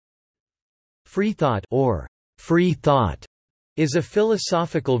Freethought or free thought is a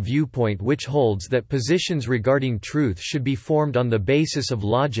philosophical viewpoint which holds that positions regarding truth should be formed on the basis of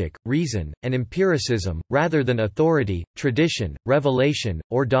logic, reason, and empiricism, rather than authority, tradition, revelation,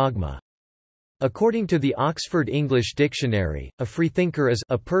 or dogma. According to the Oxford English Dictionary, a freethinker is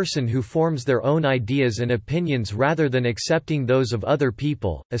a person who forms their own ideas and opinions rather than accepting those of other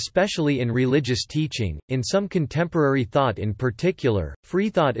people, especially in religious teaching. In some contemporary thought in particular,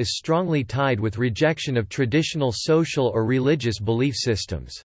 freethought is strongly tied with rejection of traditional social or religious belief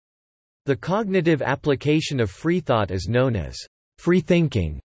systems. The cognitive application of freethought is known as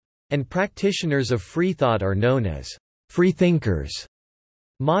freethinking, and practitioners of freethought are known as freethinkers.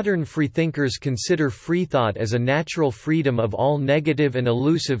 Modern freethinkers consider freethought as a natural freedom of all negative and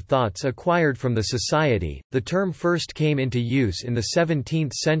elusive thoughts acquired from the society. The term first came into use in the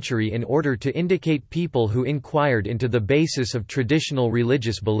 17th century in order to indicate people who inquired into the basis of traditional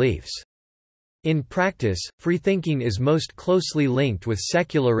religious beliefs. In practice, freethinking is most closely linked with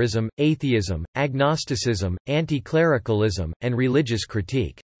secularism, atheism, agnosticism, anti-clericalism, and religious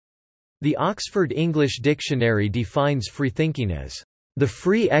critique. The Oxford English Dictionary defines freethinking as the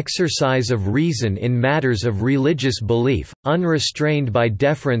free exercise of reason in matters of religious belief, unrestrained by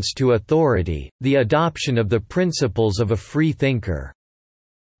deference to authority, the adoption of the principles of a free thinker.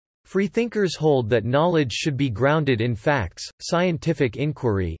 Freethinkers hold that knowledge should be grounded in facts, scientific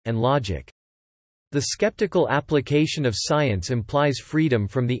inquiry, and logic. The skeptical application of science implies freedom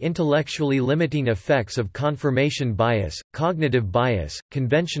from the intellectually limiting effects of confirmation bias, cognitive bias,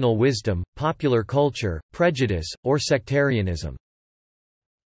 conventional wisdom, popular culture, prejudice, or sectarianism.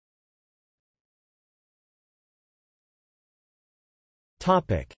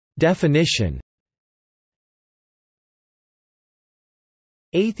 Definition.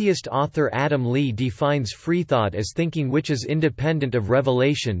 Atheist author Adam Lee defines freethought as thinking which is independent of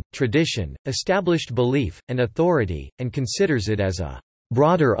revelation, tradition, established belief, and authority, and considers it as a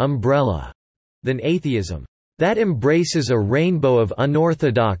broader umbrella than atheism that embraces a rainbow of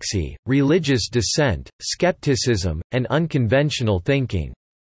unorthodoxy, religious dissent, skepticism, and unconventional thinking.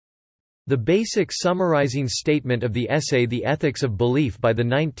 The basic summarizing statement of the essay The Ethics of Belief by the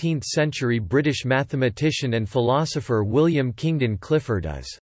 19th-century British mathematician and philosopher William Kingdon Clifford is,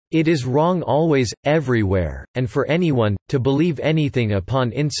 "It is wrong always, everywhere, and for anyone, to believe anything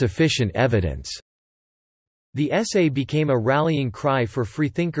upon insufficient evidence." The essay became a rallying cry for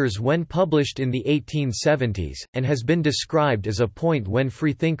freethinkers when published in the 1870s, and has been described as a point when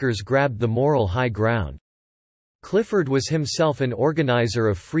freethinkers grabbed the moral high ground. Clifford was himself an organizer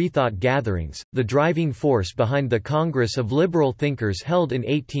of freethought gatherings, the driving force behind the Congress of Liberal Thinkers held in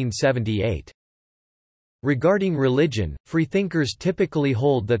 1878. Regarding religion, freethinkers typically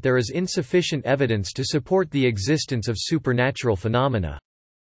hold that there is insufficient evidence to support the existence of supernatural phenomena.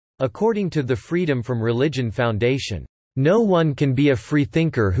 According to the Freedom from Religion Foundation, "No one can be a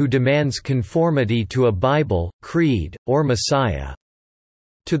freethinker who demands conformity to a Bible, creed, or Messiah.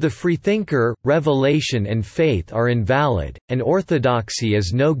 To the freethinker, revelation and faith are invalid, and orthodoxy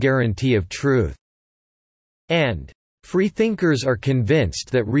is no guarantee of truth." And, "Freethinkers are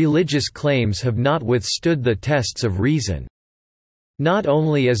convinced that religious claims have not withstood the tests of reason. Not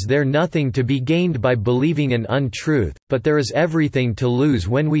only is there nothing to be gained by believing an untruth, but there is everything to lose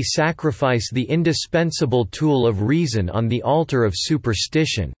when we sacrifice the indispensable tool of reason on the altar of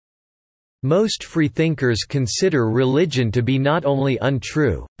superstition. Most freethinkers consider religion to be not only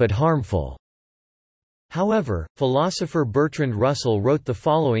untrue, but harmful." However, philosopher Bertrand Russell wrote the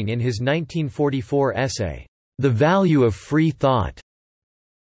following in his 1944 essay, The Value of Free Thought.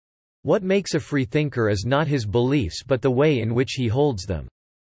 What makes a freethinker is not his beliefs but the way in which he holds them.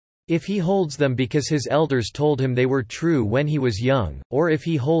 If he holds them because his elders told him they were true when he was young, or if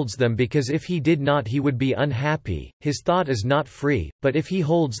he holds them because if he did not he would be unhappy, his thought is not free, but if he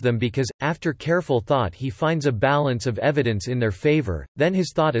holds them because, after careful thought he finds a balance of evidence in their favor, then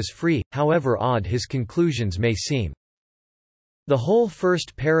his thought is free, however odd his conclusions may seem. The whole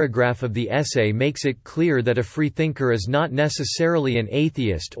first paragraph of the essay makes it clear that a freethinker is not necessarily an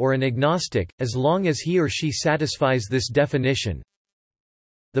atheist or an agnostic, as long as he or she satisfies this definition.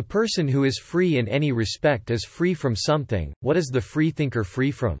 The person who is free in any respect is free from something. What is the freethinker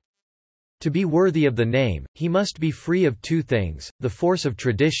free from? To be worthy of the name, he must be free of two things, the force of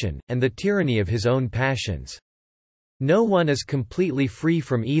tradition, and the tyranny of his own passions. No one is completely free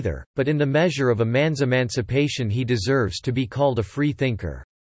from either, but in the measure of a man's emancipation he deserves to be called a free thinker.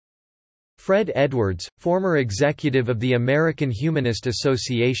 Fred Edwards, former executive of the American Humanist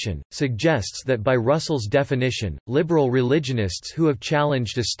Association, suggests that by Russell's definition, liberal religionists who have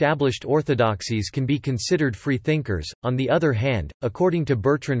challenged established orthodoxies can be considered freethinkers. On the other hand, according to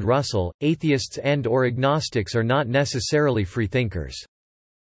Bertrand Russell, atheists and/or agnostics are not necessarily freethinkers.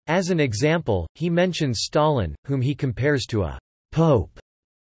 As an example, he mentions Stalin, whom he compares to a pope.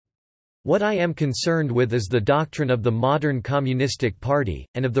 What I am concerned with is the doctrine of the modern Communistic Party,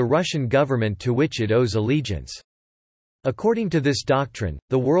 and of the Russian government to which it owes allegiance. According to this doctrine,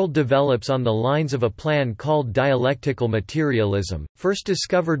 the world develops on the lines of a plan called dialectical materialism, first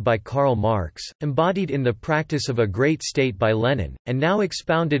discovered by Karl Marx, embodied in the practice of a great state by Lenin, and now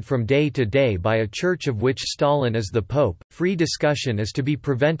expounded from day to day by a church of which Stalin is the pope. Free discussion is to be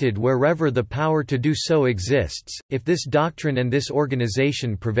prevented wherever the power to do so exists. If this doctrine and this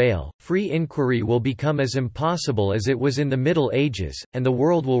organization prevail, free inquiry will become as impossible as it was in the Middle Ages, and the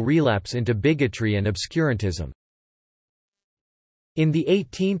world will relapse into bigotry and obscurantism. In the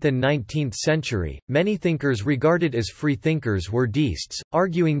 18th and 19th century, many thinkers regarded as freethinkers were deists,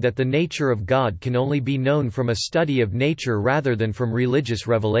 arguing that the nature of God can only be known from a study of nature rather than from religious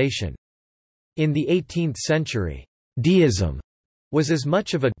revelation. In the 18th century, deism was as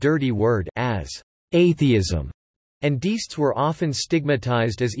much of a dirty word as atheism, and deists were often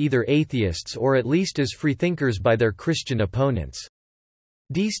stigmatized as either atheists or at least as freethinkers by their Christian opponents.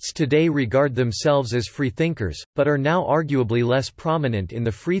 Deists today regard themselves as freethinkers, but are now arguably less prominent in the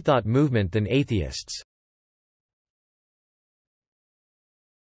freethought movement than atheists.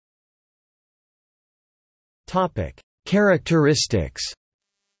 Characteristics.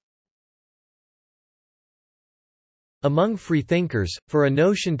 Among freethinkers, for a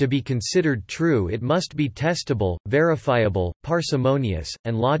notion to be considered true it must be testable, verifiable, parsimonious,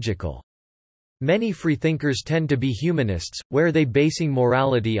 and logical. Many freethinkers tend to be humanists, where they basing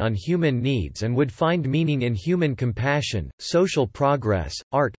morality on human needs and would find meaning in human compassion, social progress,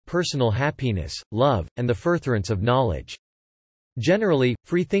 art, personal happiness, love, and the furtherance of knowledge. Generally,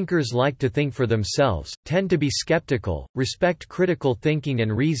 freethinkers like to think for themselves, tend to be skeptical, respect critical thinking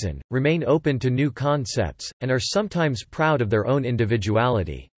and reason, remain open to new concepts, and are sometimes proud of their own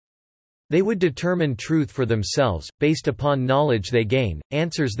individuality. They would determine truth for themselves, based upon knowledge they gain,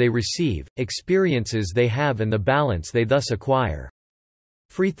 answers they receive, experiences they have and the balance they thus acquire.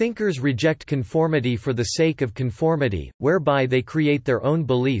 Freethinkers reject conformity for the sake of conformity, whereby they create their own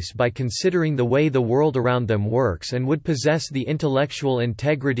beliefs by considering the way the world around them works, and would possess the intellectual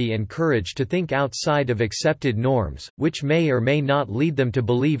integrity and courage to think outside of accepted norms, which may or may not lead them to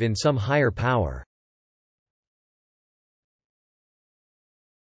believe in some higher power.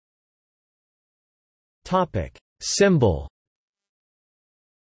 Symbol.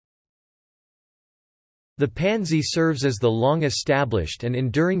 The pansy serves as the long-established and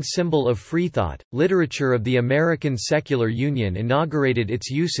enduring symbol of freethought. Literature of the American Secular Union inaugurated its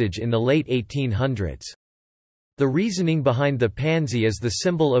usage in the late 1800s. The reasoning behind the pansy as the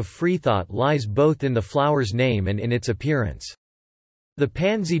symbol of freethought lies both in the flower's name and in its appearance. The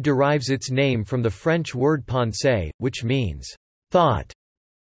pansy derives its name from the French word pensée, which means thought.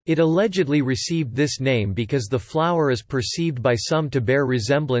 It allegedly received this name because the flower is perceived by some to bear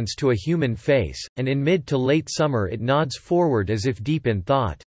resemblance to a human face, and in mid to late summer it nods forward as if deep in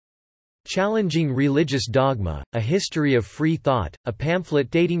thought. Challenging Religious Dogma, A History of Free Thought, a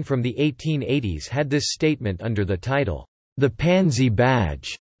pamphlet dating from the 1880s had this statement under the title, "The Pansy Badge."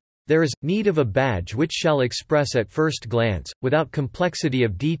 There is need of a badge which shall express at first glance, without complexity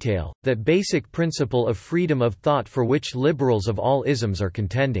of detail, that basic principle of freedom of thought for which liberals of all isms are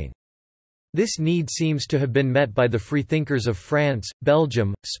contending. This need seems to have been met by the freethinkers of France,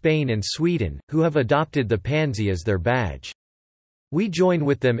 Belgium, Spain and Sweden, who have adopted the pansy as their badge. We join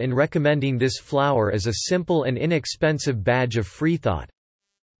with them in recommending this flower as a simple and inexpensive badge of freethought.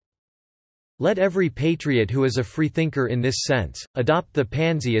 Let every patriot who is a freethinker in this sense, adopt the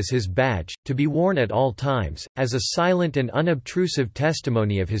pansy as his badge, to be worn at all times, as a silent and unobtrusive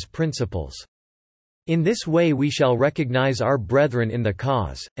testimony of his principles. In this way we shall recognize our brethren in the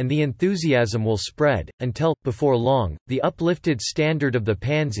cause, and the enthusiasm will spread, until, before long, the uplifted standard of the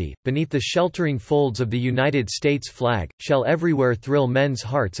pansy, beneath the sheltering folds of the United States flag, shall everywhere thrill men's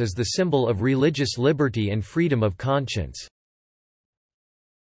hearts as the symbol of religious liberty and freedom of conscience.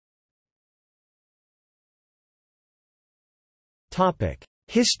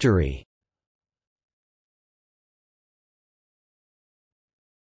 History.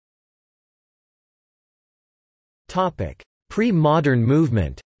 Pre-modern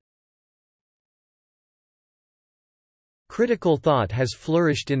movement. Critical thought has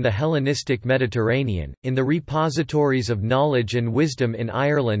flourished in the Hellenistic Mediterranean, in the repositories of knowledge and wisdom in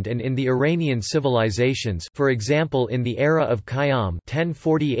Ireland and in the Iranian civilizations, for example in the era of Khayyam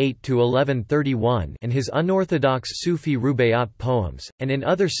 (1048–1131) and his unorthodox Sufi Rubaiyat poems, and in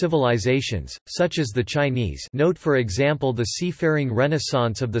other civilizations, such as the Chinese. Note for example the seafaring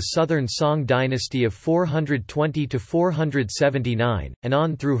renaissance of the southern Song dynasty of 420 to 479, and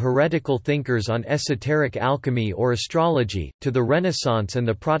on through heretical thinkers on esoteric alchemy or astrology, to the Renaissance and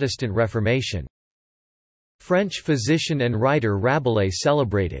the Protestant Reformation. French physician and writer Rabelais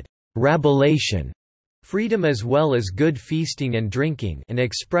celebrated «Rabelation» freedom as well as good feasting and drinking, an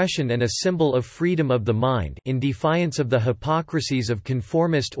expression and a symbol of freedom of the mind, in defiance of the hypocrisies of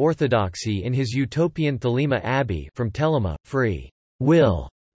conformist orthodoxy in his utopian Thelema Abbey from Telema, free will,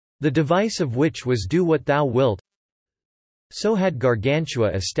 the device of which was do what thou wilt. So had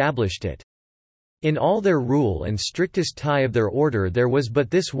Gargantua established it. In all their rule and strictest tie of their order there was but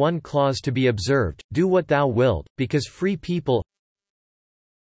this one clause to be observed, do what thou wilt, because free people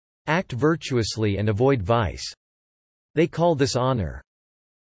act virtuously and avoid vice. They call this honor.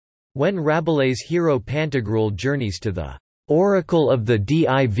 When Rabelais' hero Pantagruel journeys to the oracle of the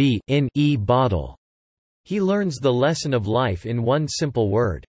div in e bottle, he learns the lesson of life in one simple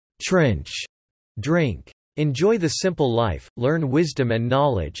word: trinch, drink. Enjoy the simple life, learn wisdom and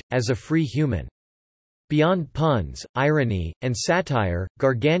knowledge, as a free human. Beyond puns, irony, and satire,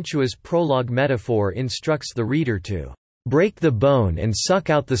 Gargantua's prologue metaphor instructs the reader to break the bone and suck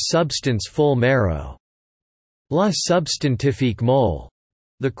out the substance full marrow. La substantifique molle,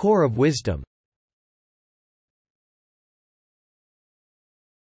 the core of wisdom.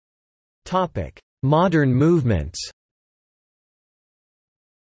 Modern movements.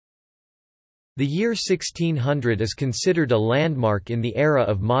 The year 1600 is considered a landmark in the era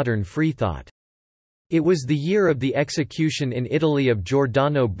of modern freethought. It was the year of the execution in Italy of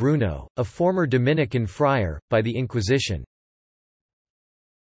Giordano Bruno, a former Dominican friar, by the Inquisition.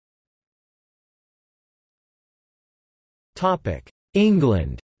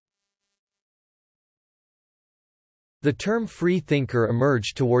 England. The term free thinker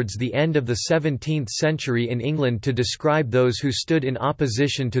emerged towards the end of the 17th century in England to describe those who stood in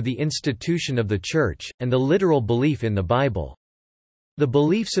opposition to the institution of the Church, and the literal belief in the Bible. The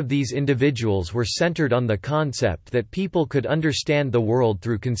beliefs of these individuals were centered on the concept that people could understand the world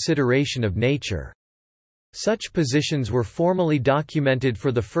through consideration of nature. Such positions were formally documented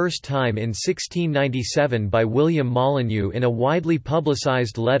for the first time in 1697 by William Molyneux in a widely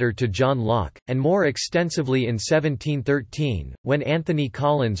publicized letter to John Locke, and more extensively in 1713, when Anthony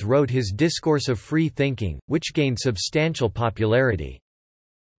Collins wrote his Discourse of Free Thinking, which gained substantial popularity.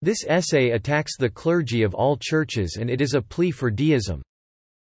 This essay attacks the clergy of all churches and it is a plea for deism.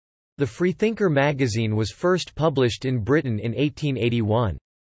 The Freethinker magazine was first published in Britain in 1881.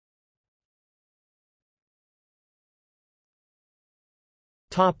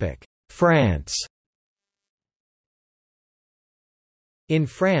 France. In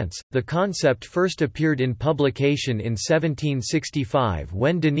France, the concept first appeared in publication in 1765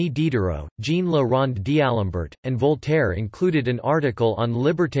 when Denis Diderot, Jean Le Rond d'Alembert, and Voltaire included an article on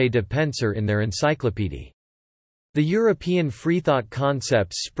liberté de penser in their encyclopédie. The European freethought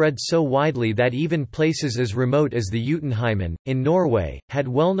concepts spread so widely that even places as remote as the Jotunheimen, in Norway, had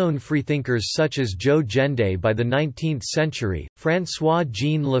well-known freethinkers such as Jo Gende. By the 19th century,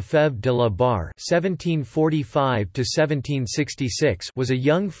 François-Jean Lefebvre de la Barre (1745–1766) was a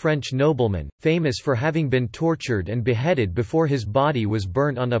young French nobleman, famous for having been tortured and beheaded before his body was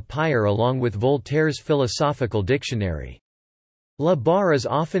burnt on a pyre along with Voltaire's philosophical dictionary. La Barre is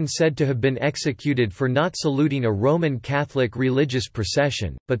often said to have been executed for not saluting a Roman Catholic religious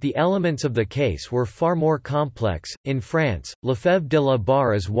procession, but the elements of the case were far more complex. In France, Lefebvre de la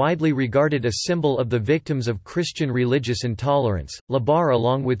Barre is widely regarded a symbol of the victims of Christian religious intolerance. La Barre,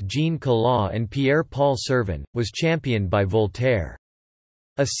 along with Jean Calas and Pierre-Paul Servan, was championed by Voltaire.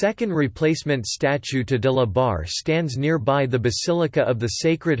 A second replacement statue to de la Barre stands nearby the Basilica of the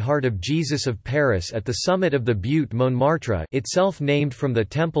Sacred Heart of Jesus of Paris at the summit of the Butte Montmartre, itself named from the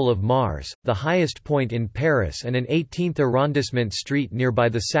Temple of Mars, the highest point in Paris, and an 18th arrondissement street nearby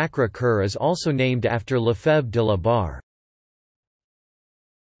the Sacré-Cœur is also named after Lefebvre de la Barre.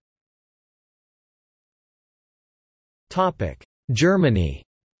 Germany.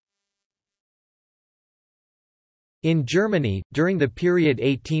 In Germany, during the period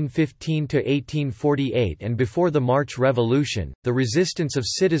 1815 to 1848 and before the March Revolution, the resistance of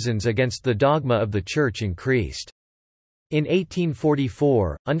citizens against the dogma of the Church increased. In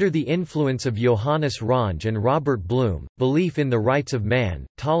 1844, under the influence of Johannes Range and Robert Bloom, belief in the rights of man,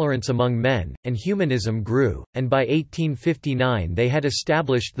 tolerance among men, and humanism grew, and by 1859 they had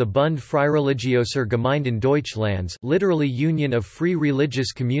established the Bund Freireligiöser Gemeinden Deutschlands, literally Union of Free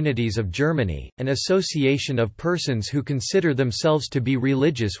Religious Communities of Germany, an association of persons who consider themselves to be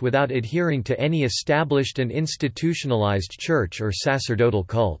religious without adhering to any established and institutionalized church or sacerdotal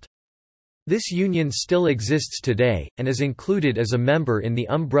cult. This union still exists today, and is included as a member in the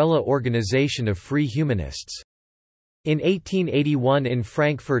umbrella organization of Free Humanists. In 1881 in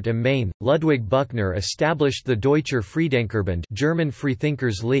Frankfurt am Main, Ludwig Buchner established the Deutscher Freedenkerbund German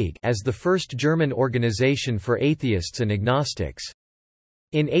Freethinkers League as the first German organization for atheists and agnostics.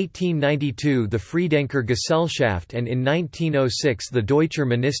 In 1892 the Freedenker Gesellschaft and in 1906 the Deutscher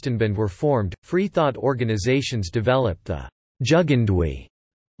Monistenbund were formed. Freethought organizations developed the Jugendweihe,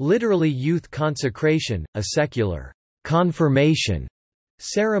 literally youth consecration, a secular confirmation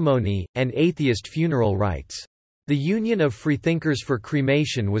ceremony, and atheist funeral rites. The Union of Freethinkers for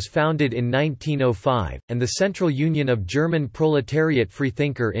Cremation was founded in 1905, and the Central Union of German Proletariat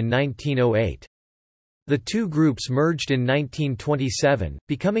Freethinker in 1908. The two groups merged in 1927,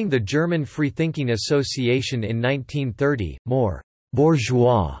 becoming the German Freethinking Association in 1930. More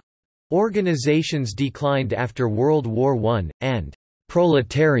bourgeois organizations declined after World War I, and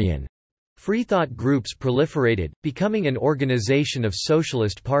proletarian freethought groups proliferated, becoming an organization of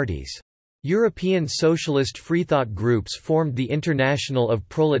socialist parties. European socialist freethought groups formed the International of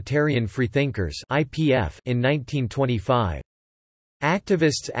Proletarian Freethinkers (IPF) in 1925.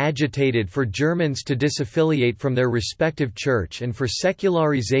 Activists agitated for Germans to disaffiliate from their respective church and for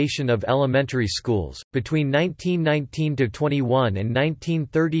secularization of elementary schools. Between 1919 to 21 and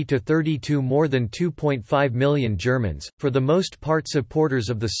 1930 to 32, more than 2.5 million Germans, for the most part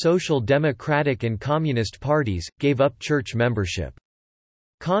supporters of the Social Democratic and Communist parties, gave up church membership.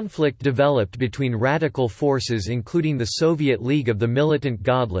 Conflict developed between radical forces including the Soviet League of the Militant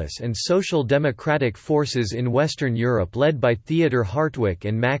Godless and social democratic forces in Western Europe led by Theodor Hartwig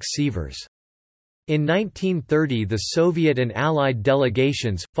and Max Sievers. In 1930 the Soviet and Allied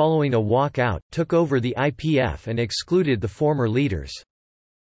delegations, following a walkout, took over the IPF and excluded the former leaders.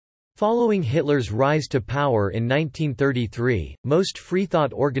 Following Hitler's rise to power in 1933, most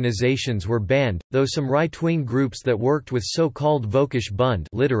freethought organizations were banned, though some right-wing groups that worked with so-called Völkisch Bund,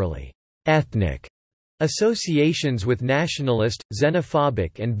 literally ethnic associations with nationalist,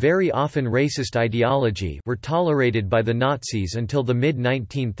 xenophobic and very often racist ideology, were tolerated by the Nazis until the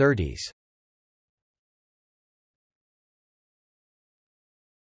mid-1930s.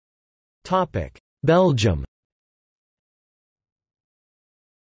 Topic: Belgium.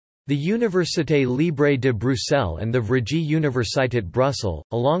 The Université Libre de Bruxelles and the Vrije Universiteit Brussels,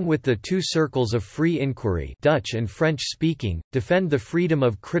 along with the two circles of free inquiry, Dutch and French speaking, defend the freedom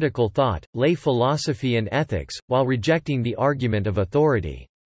of critical thought, lay philosophy and ethics, while rejecting the argument of authority.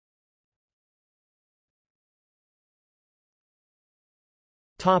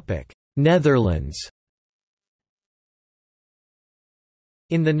 Topic: Netherlands.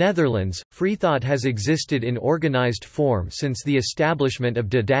 In the Netherlands, freethought has existed in organized form since the establishment of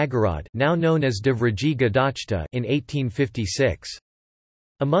De Dageraad, now known as De Vrije Gedachte, in 1856.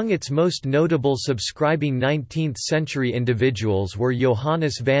 Among its most notable subscribing 19th-century individuals were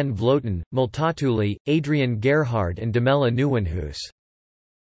Johannes van Vleuten, Multatuli, Adrian Gerhard and Demelle Nieuwenhuis.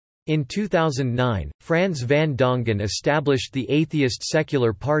 In 2009, Frans van Dongen established the Atheist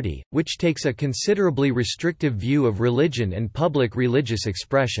Secular Party, which takes a considerably restrictive view of religion and public religious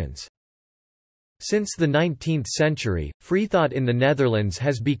expressions. Since the 19th century, freethought in the Netherlands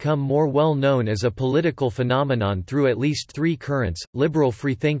has become more well known as a political phenomenon through at least three currents: liberal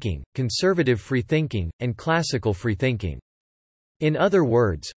freethinking, conservative freethinking, and classical freethinking. In other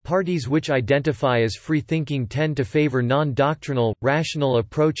words, parties which identify as free-thinking tend to favor non-doctrinal, rational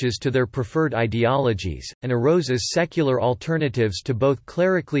approaches to their preferred ideologies, and arose as secular alternatives to both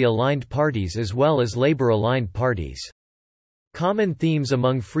clerically aligned parties as well as labor-aligned parties. Common themes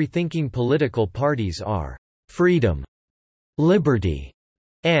among free-thinking political parties are freedom, liberty,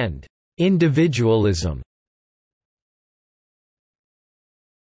 and individualism.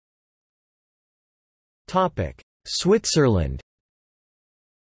 Switzerland.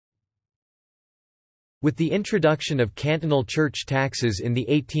 With the introduction of cantonal church taxes in the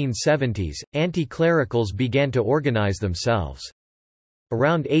 1870s, anti-clericals began to organize themselves.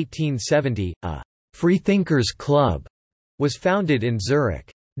 Around 1870, a Freethinkers Club was founded in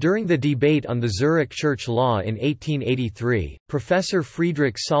Zurich. During the debate on the Zurich church law in 1883, Professor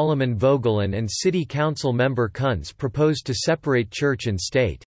Friedrich Solomon Vogelin and city council member Kunz proposed to separate church and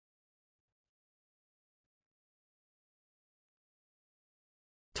state.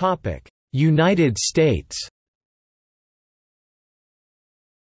 United States.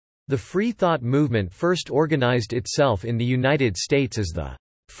 The Freethought movement first organized itself in the United States as the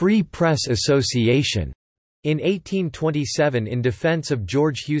Free Press Association in 1827 in defense of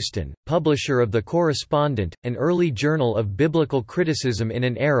George Houston, publisher of The Correspondent, an early journal of biblical criticism in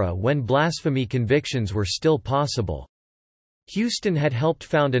an era when blasphemy convictions were still possible. Houston had helped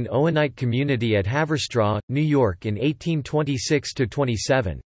found an Owenite community at Haverstraw, New York in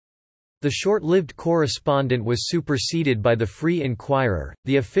 1826–27. The short-lived Correspondent was superseded by the Free Inquirer,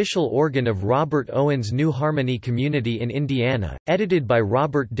 the official organ of Robert Owen's New Harmony community in Indiana, edited by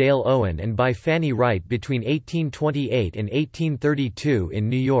Robert Dale Owen and by Fanny Wright between 1828 and 1832 in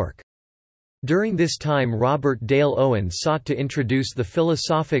New York. During this time Robert Dale Owen sought to introduce the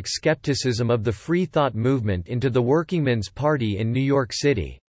philosophic skepticism of the Freethought movement into the Workingmen's Party in New York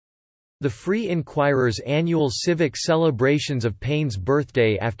City. The Free Inquirer's annual civic celebrations of Paine's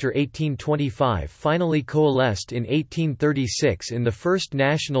birthday after 1825 finally coalesced in 1836 in the first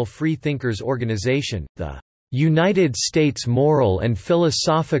National Free Thinkers Organization, the United States Moral and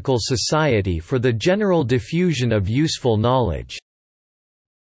Philosophical Society for the General Diffusion of Useful Knowledge.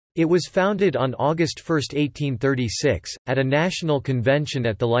 It was founded on August 1, 1836, at a national convention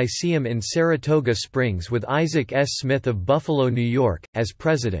at the Lyceum in Saratoga Springs with Isaac S. Smith of Buffalo, New York, as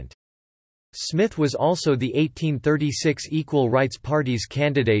president. Smith was also the 1836 Equal Rights Party's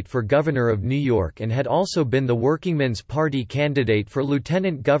candidate for governor of New York and had also been the Workingmen's Party candidate for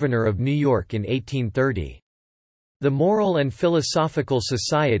lieutenant governor of New York in 1830. The Moral and Philosophical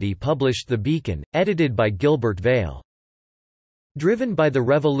Society published The Beacon, edited by Gilbert Vale. Driven by the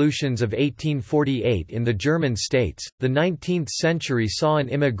revolutions of 1848 in the German states, the 19th century saw an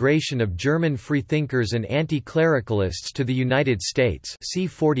immigration of German freethinkers and anti-clericalists to the United States. See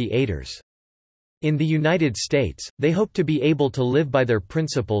 48ers. In the United States, they hoped to be able to live by their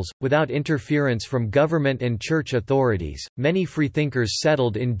principles, without interference from government and church authorities. Many freethinkers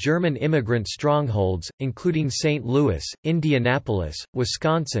settled in German immigrant strongholds, including St. Louis, Indianapolis,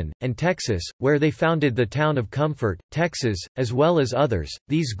 Wisconsin, and Texas, where they founded the town of Comfort, Texas, as well as others.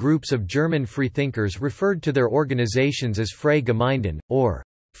 These groups of German freethinkers referred to their organizations as Freie Gemeinden, or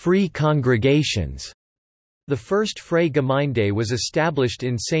free congregations. The first Freie Gemeinde was established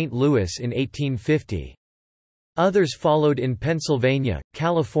in St. Louis in 1850. Others followed in Pennsylvania,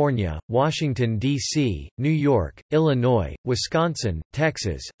 California, Washington, D.C., New York, Illinois, Wisconsin,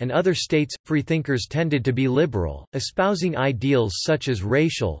 Texas, and other states. Freethinkers tended to be liberal, espousing ideals such as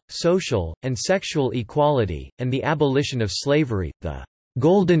racial, social, and sexual equality, and the abolition of slavery. The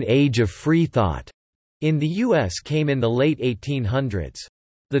Golden Age of Freethought in the U.S. came in the late 1800s.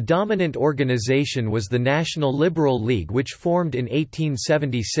 The dominant organization was the National Liberal League, which formed in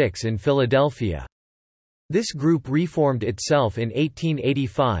 1876 in Philadelphia. This group reformed itself in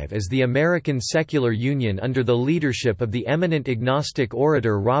 1885 as the American Secular Union under the leadership of the eminent agnostic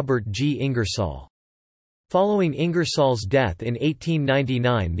orator Robert G. Ingersoll. Following Ingersoll's death in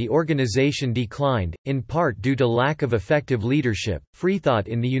 1899, the organization declined, in part due to lack of effective leadership. Freethought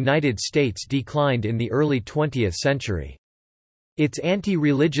in the United States declined in the early 20th century. Its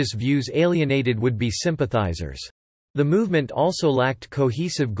anti-religious views alienated would-be sympathizers. The movement also lacked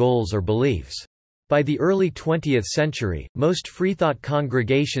cohesive goals or beliefs. By the early 20th century, most Freethought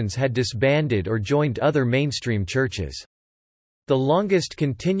congregations had disbanded or joined other mainstream churches. The longest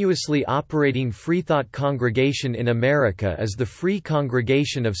continuously operating Freethought congregation in America is the Free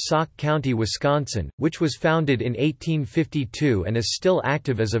Congregation of Sauk County, Wisconsin, which was founded in 1852 and is still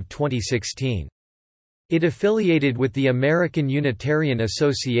active as of 2016. It affiliated with the American Unitarian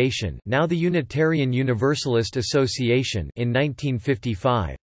Association, now the Unitarian Universalist Association, in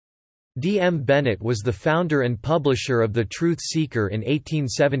 1955. D. M. Bennett was the founder and publisher of The Truth Seeker in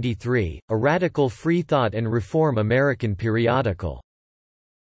 1873, a radical freethought and reform American periodical.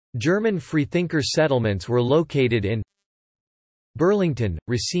 German freethinker settlements were located in Burlington,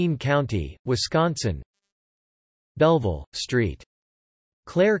 Racine County, Wisconsin; Belleville, St.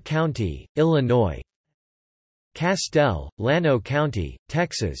 Clair County, Illinois; Castell, Llano County,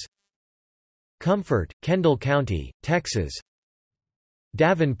 Texas; Comfort, Kendall County, Texas;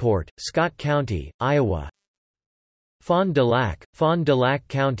 Davenport, Scott County, Iowa; Fond du Lac, Fond du Lac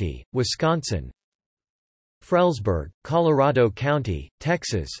County, Wisconsin; Frelsburg, Colorado County,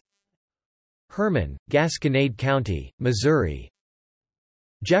 Texas; Herman, Gasconade County, Missouri;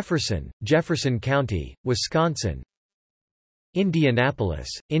 Jefferson, Jefferson County, Wisconsin; Indianapolis,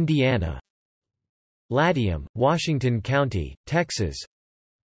 Indiana; Latium, Washington County, Texas;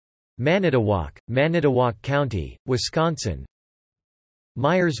 Manitowoc, Manitowoc County, Wisconsin;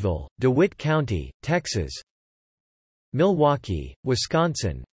 Myersville, DeWitt County, Texas; Milwaukee,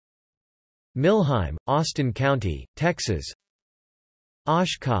 Wisconsin; Milheim, Austin County, Texas.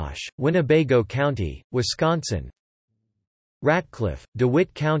 Oshkosh, Winnebago County, Wisconsin. Ratcliffe,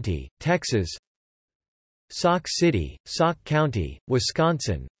 DeWitt County, Texas. Sauk City, Sauk County,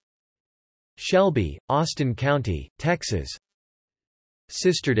 Wisconsin. Shelby, Austin County, Texas.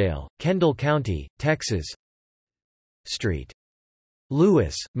 Sisterdale, Kendall County, Texas. St.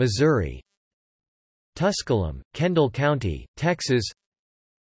 Louis, Missouri. Tusculum, Kendall County, Texas.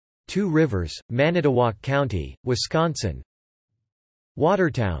 Two Rivers, Manitowoc County, Wisconsin.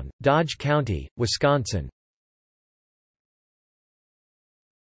 Watertown, Dodge County, Wisconsin.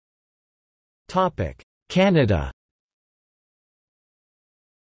 Canada.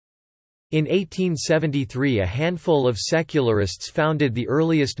 In 1873 a handful of secularists founded the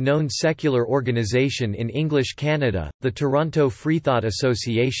earliest known secular organization in English Canada, the Toronto Freethought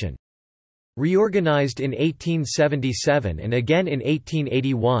Association. Reorganized in 1877 and again in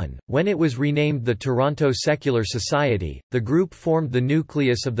 1881, when it was renamed the Toronto Secular Society, the group formed the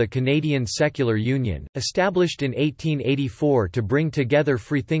nucleus of the Canadian Secular Union, established in 1884 to bring together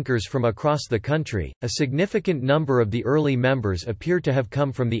freethinkers from across the country. A significant number of the early members appear to have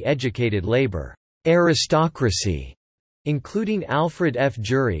come from the educated labor aristocracy, including Alfred F.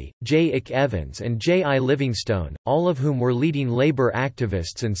 Jury, J. Ick Evans and J. I. Livingstone, all of whom were leading labor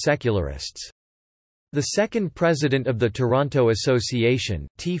activists and secularists. The second president of the Toronto Association,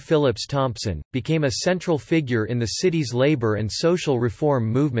 T. Phillips Thompson, became a central figure in the city's labor and social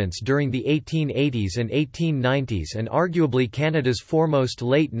reform movements during the 1880s and 1890s and arguably Canada's foremost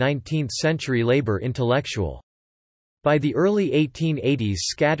late 19th-century labor intellectual. By the early 1880s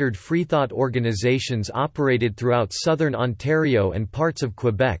scattered freethought organizations operated throughout southern Ontario and parts of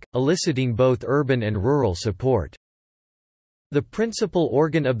Quebec, eliciting both urban and rural support. The principal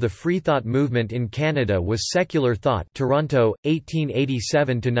organ of the freethought movement in Canada was Secular Thought, Toronto,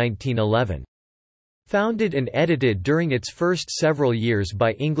 1887–1911. Founded and edited during its first several years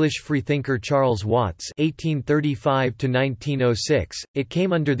by English freethinker Charles Watts (1835–1906), it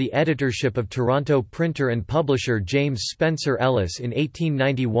came under the editorship of Toronto printer and publisher James Spencer Ellis in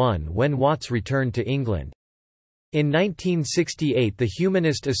 1891 when Watts returned to England. In 1968 the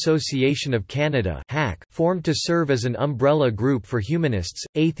Humanist Association of Canada formed to serve as an umbrella group for humanists,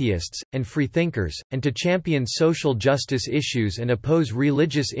 atheists, and freethinkers, and to champion social justice issues and oppose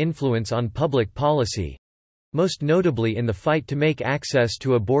religious influence on public policy—most notably in the fight to make access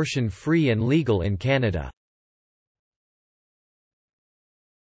to abortion free and legal in Canada.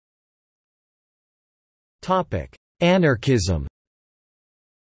 Anarchism.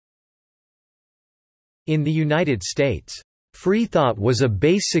 In the United States, Freethought was a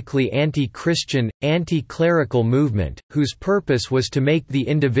basically anti-Christian, anti-clerical movement, whose purpose was to make the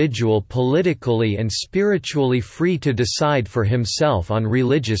individual politically and spiritually free to decide for himself on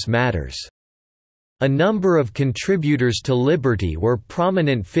religious matters. A number of contributors to liberty were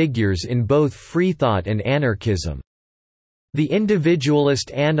prominent figures in both Freethought and anarchism. The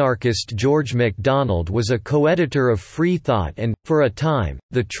individualist anarchist George MacDonald was a co-editor of Freethought and, for a time,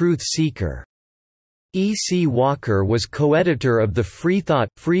 The Truth Seeker. E. C. Walker was co-editor of the Freethought,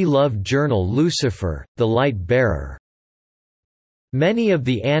 Free Love journal Lucifer, the Light Bearer. Many of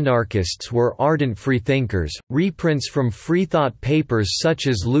the anarchists were ardent freethinkers. Reprints from Freethought papers such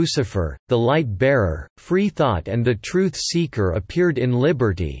as Lucifer, the Light Bearer, Freethought and the Truth Seeker appeared in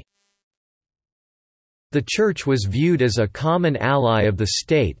Liberty. The Church was viewed as a common ally of the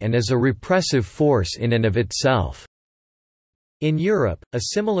state and as a repressive force in and of itself. In Europe, a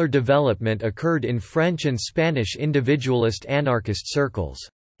similar development occurred in French and Spanish individualist anarchist circles.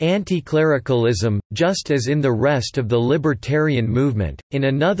 Anti-clericalism, just as in the rest of the libertarian movement, in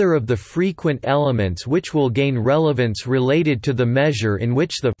another of the frequent elements which will gain relevance related to the measure in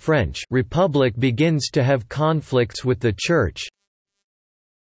which the French Republic begins to have conflicts with the Church.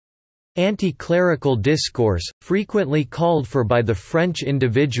 Anti-clerical discourse, frequently called for by the French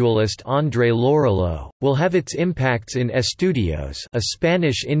individualist André Lorilleux, will have its impacts in Estudios, a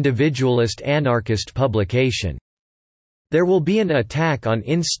Spanish individualist anarchist publication. There will be an attack on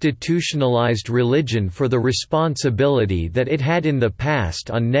institutionalized religion for the responsibility that it had in the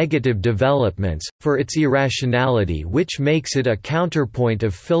past on negative developments, for its irrationality which makes it a counterpoint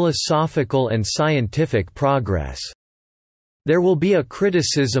of philosophical and scientific progress. There will be a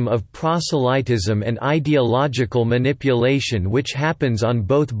criticism of proselytism and ideological manipulation which happens on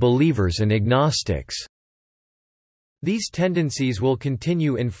both believers and agnostics. These tendencies will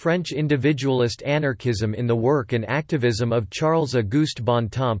continue in French individualist anarchism in the work and activism of Charles-Auguste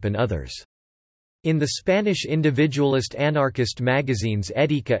Bontemps and others. In the Spanish individualist anarchist magazines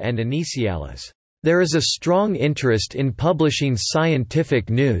Ética and Iniciales, There is a strong interest in publishing scientific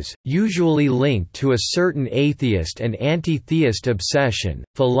news, usually linked to a certain atheist and anti-theist obsession,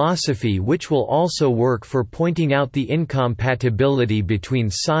 philosophy which will also work for pointing out the incompatibility between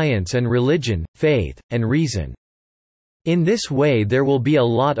science and religion, faith, and reason. In this way there will be a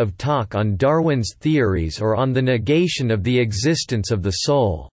lot of talk on Darwin's theories or on the negation of the existence of the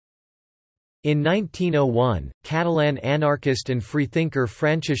soul. In 1901, Catalan anarchist and freethinker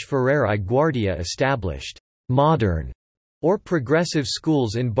Francesc Ferrer i Guardia established «modern» or progressive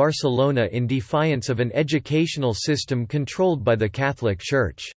schools in Barcelona in defiance of an educational system controlled by the Catholic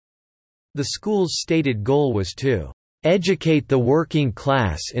Church. The school's stated goal was to «educate the working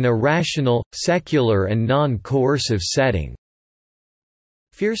class in a rational, secular and non-coercive setting».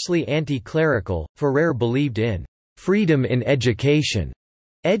 Fiercely anti-clerical, Ferrer believed in «freedom in education».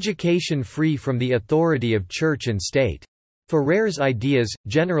 Education free from the authority of church and state. Ferrer's ideas,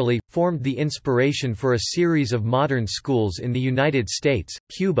 generally, formed the inspiration for a series of modern schools in the United States,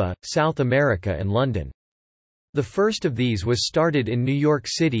 Cuba, South America and London. The first of these was started in New York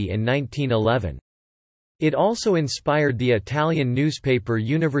City in 1911. It also inspired the Italian newspaper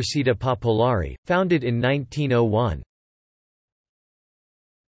Università Popolare, founded in 1901.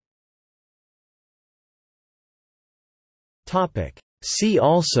 See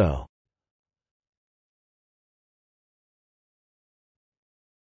also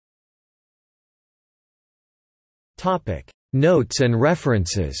Notes and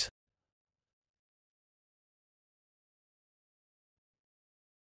references.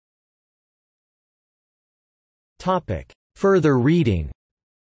 Further reading.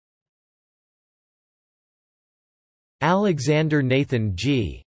 Alexander Nathan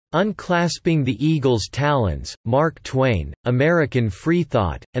G. Unclasping the Eagle's Talons, Mark Twain, American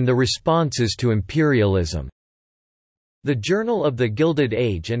Freethought, and the Responses to Imperialism. The Journal of the Gilded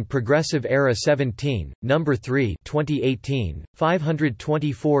Age and Progressive Era 17, No. 3 2018,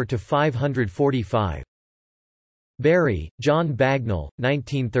 524–545. Barry, John Bagnall,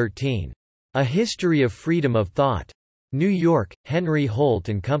 1913. A History of Freedom of Thought. New York, Henry Holt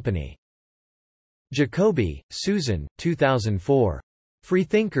 & Company. Jacoby, Susan, 2004.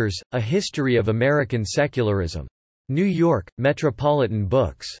 Freethinkers, A History of American Secularism. New York, Metropolitan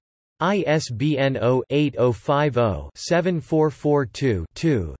Books. ISBN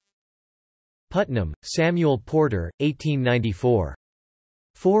 0-8050-7442-2. Putnam, Samuel Porter, 1894.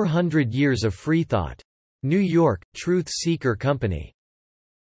 400 Years of Freethought. New York, Truth Seeker Company.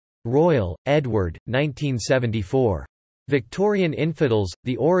 Royal, Edward, 1974. Victorian Infidels,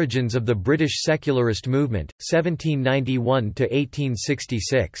 The Origins of the British Secularist Movement,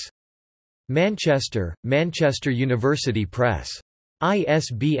 1791–1866. Manchester, Manchester University Press.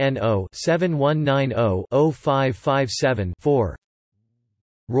 ISBN 0-7190-0557-4.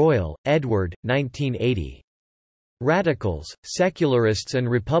 Royal, Edward, 1980. Radicals, Secularists and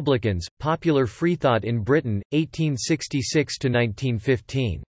Republicans, Popular Freethought in Britain,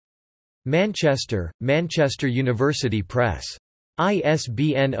 1866–1915. Manchester, Manchester University Press.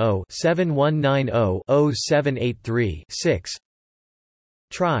 ISBN 0-7190-0783-6.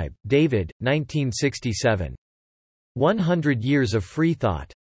 Tribe, David, 1967. 100 Years of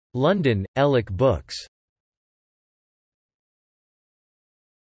Freethought. London, Ellic Books.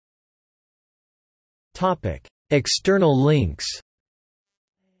 External links.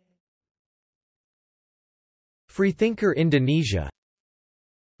 Freethinker Indonesia.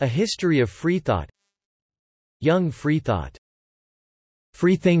 A History of Freethought. Young Freethought.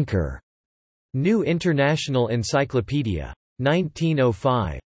 Freethinker. New International Encyclopedia.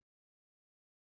 1905.